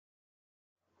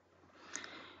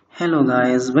Hello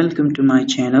guys, welcome to my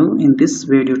channel. In this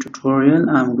video tutorial,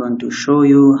 I'm going to show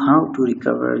you how to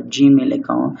recover Gmail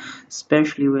account,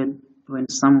 especially when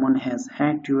someone has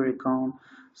hacked your account.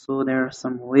 So there are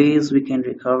some ways we can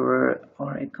recover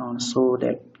our account. So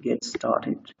that get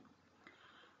started.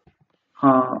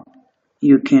 Uh,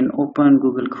 you can open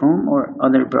Google Chrome or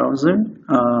other browser,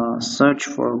 search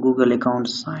for Google account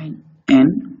sign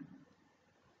in.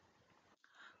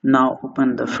 Now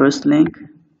open the first link.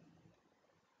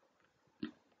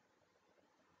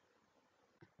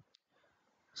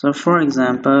 So for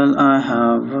example, I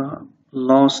have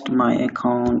lost my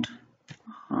account,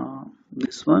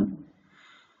 this one.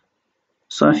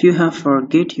 So if you have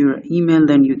forget your email,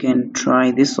 then you can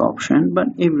try this option, but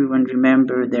everyone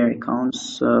remember their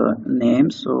account's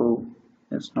name, so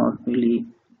it's not really,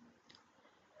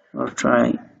 or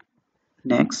try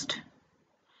next.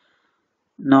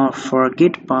 Now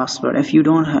forget password. If you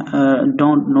don't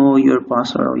know your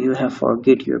password, or you have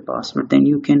forget your password, then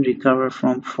you can recover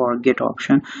from forget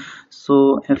option.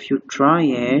 So if you try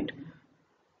it,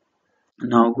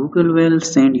 now Google will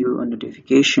send you a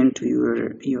notification to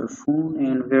your phone,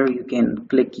 and where you can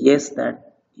click yes,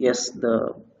 that yes,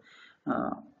 the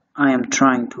uh, I am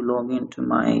trying to log into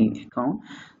my account.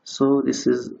 So this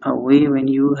is a way when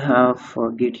you have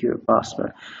forget your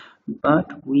password.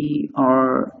 But we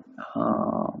are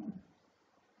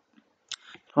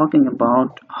talking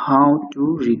about how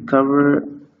to recover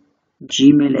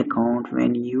Gmail account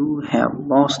when you have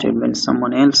lost it, when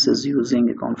someone else is using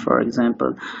account. For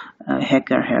example, a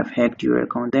hacker have hacked your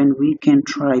account, then we can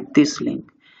try this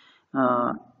link,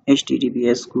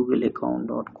 https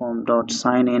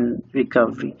googleaccount.com.sign-in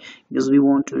recovery, because we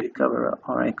want to recover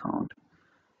our account.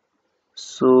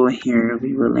 So here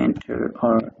we will enter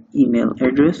our email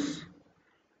address,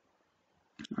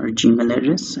 our Gmail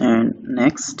address, and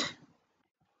next.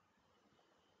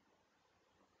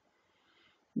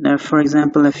 Now, for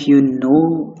example, if you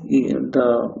know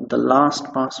the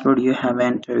last password you have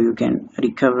entered, you can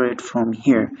recover it from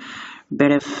here.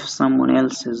 But if someone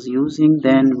else is using,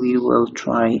 then we will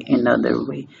try another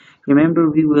way.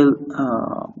 Remember,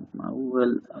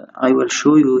 I will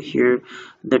show you here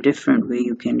the different way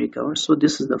you can recover. So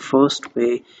this is the first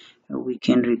way we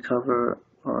can recover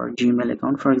our Gmail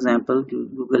account. For example,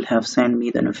 Google have sent me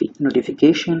the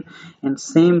notification, and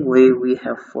same way we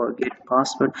have forget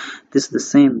password. This is the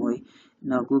same way.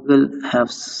 Now Google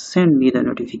have sent me the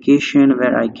notification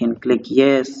where I can click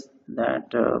yes,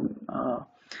 that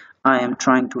I am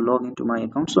trying to log into my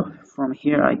account. So from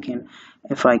here I can,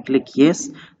 if I click yes,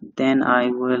 then I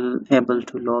will able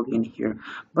to log in here.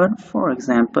 But for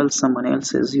example, someone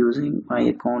else is using my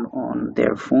account on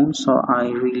their phone, so I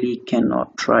really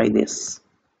cannot try this.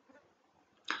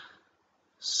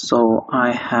 So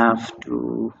I have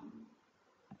to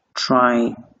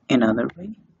try another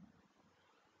way.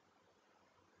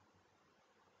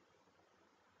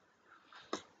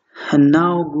 And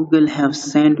now Google have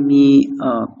sent me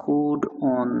a code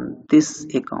on this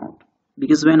account,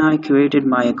 because when I created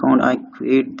my account, I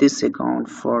create this account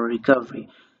for recovery.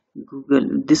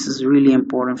 Google, this is really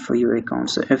important for your account.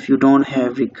 So if you don't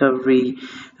have recovery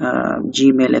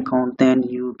Gmail account, then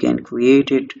you can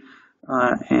create it,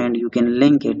 and you can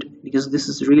link it, because this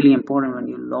is really important. When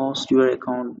you lost your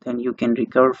account, then you can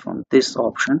recover from this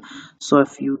option. So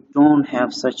if you don't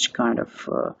have such kind of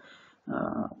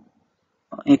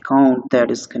account that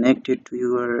is connected to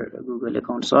your Google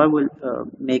account, so I will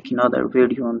make another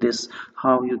video on this,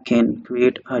 how you can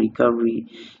create a recovery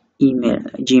email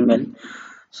Gmail.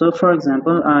 So for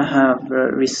example, I have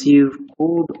received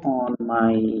code on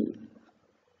my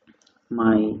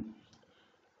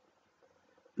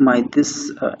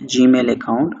this Gmail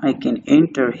account. I can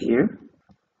enter here.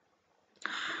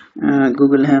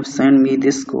 Google have sent me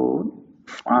this code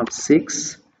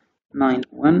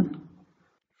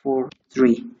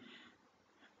 569143.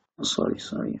 Oh, sorry,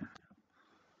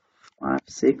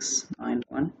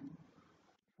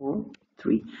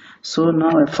 569143. So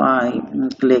now if I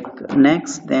click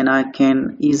next, then I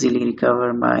can easily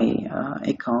recover my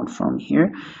account from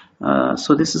here.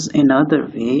 So this is another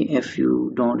way. If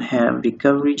you don't have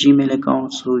recovery Gmail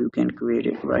account, so you can create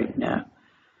it right now.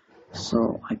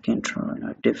 So I can try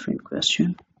a different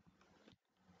question.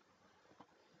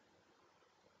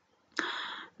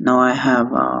 Now I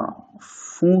have a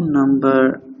phone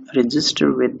number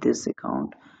registered with this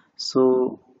account.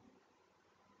 So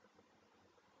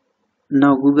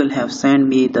now Google have sent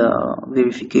me the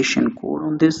verification code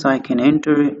on this. I can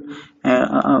enter it.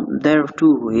 There are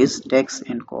two ways, text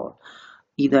and call.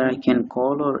 Either I can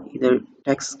call, or either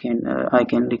text can I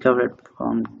can recover it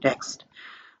from text.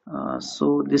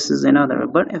 So this is another.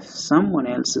 But if someone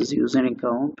else is using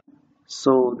account,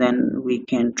 So then we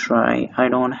can try. I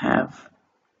don't have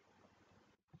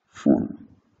phone.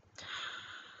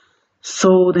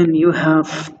 So then you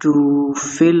have to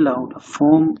fill out a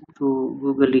form to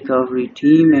Google recovery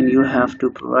team, and you have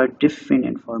to provide different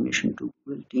information to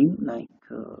Google team, like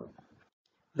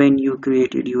when you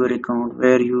created your account,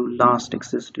 where you last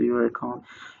access to your account,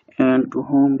 and to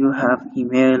whom you have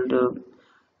emailed,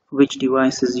 which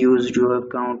devices used your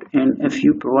account. And if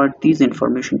you provide these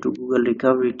information to Google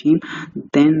recovery team,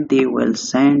 then they will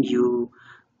send you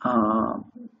uh,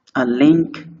 a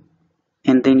link,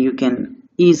 and then you can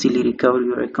easily recover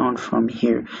your account from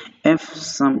here. If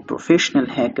some professional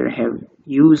hacker have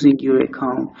using your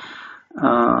account,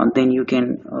 then you can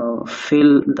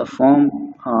fill the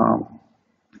form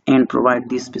and provide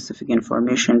this specific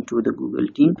information to the Google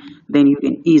team. Then you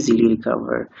can easily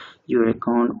recover your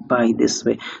account by this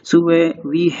way. So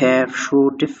we have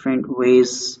showed different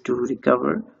ways to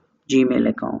recover Gmail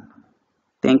account.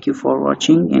 Thank you for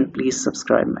watching, and please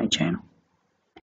subscribe my channel.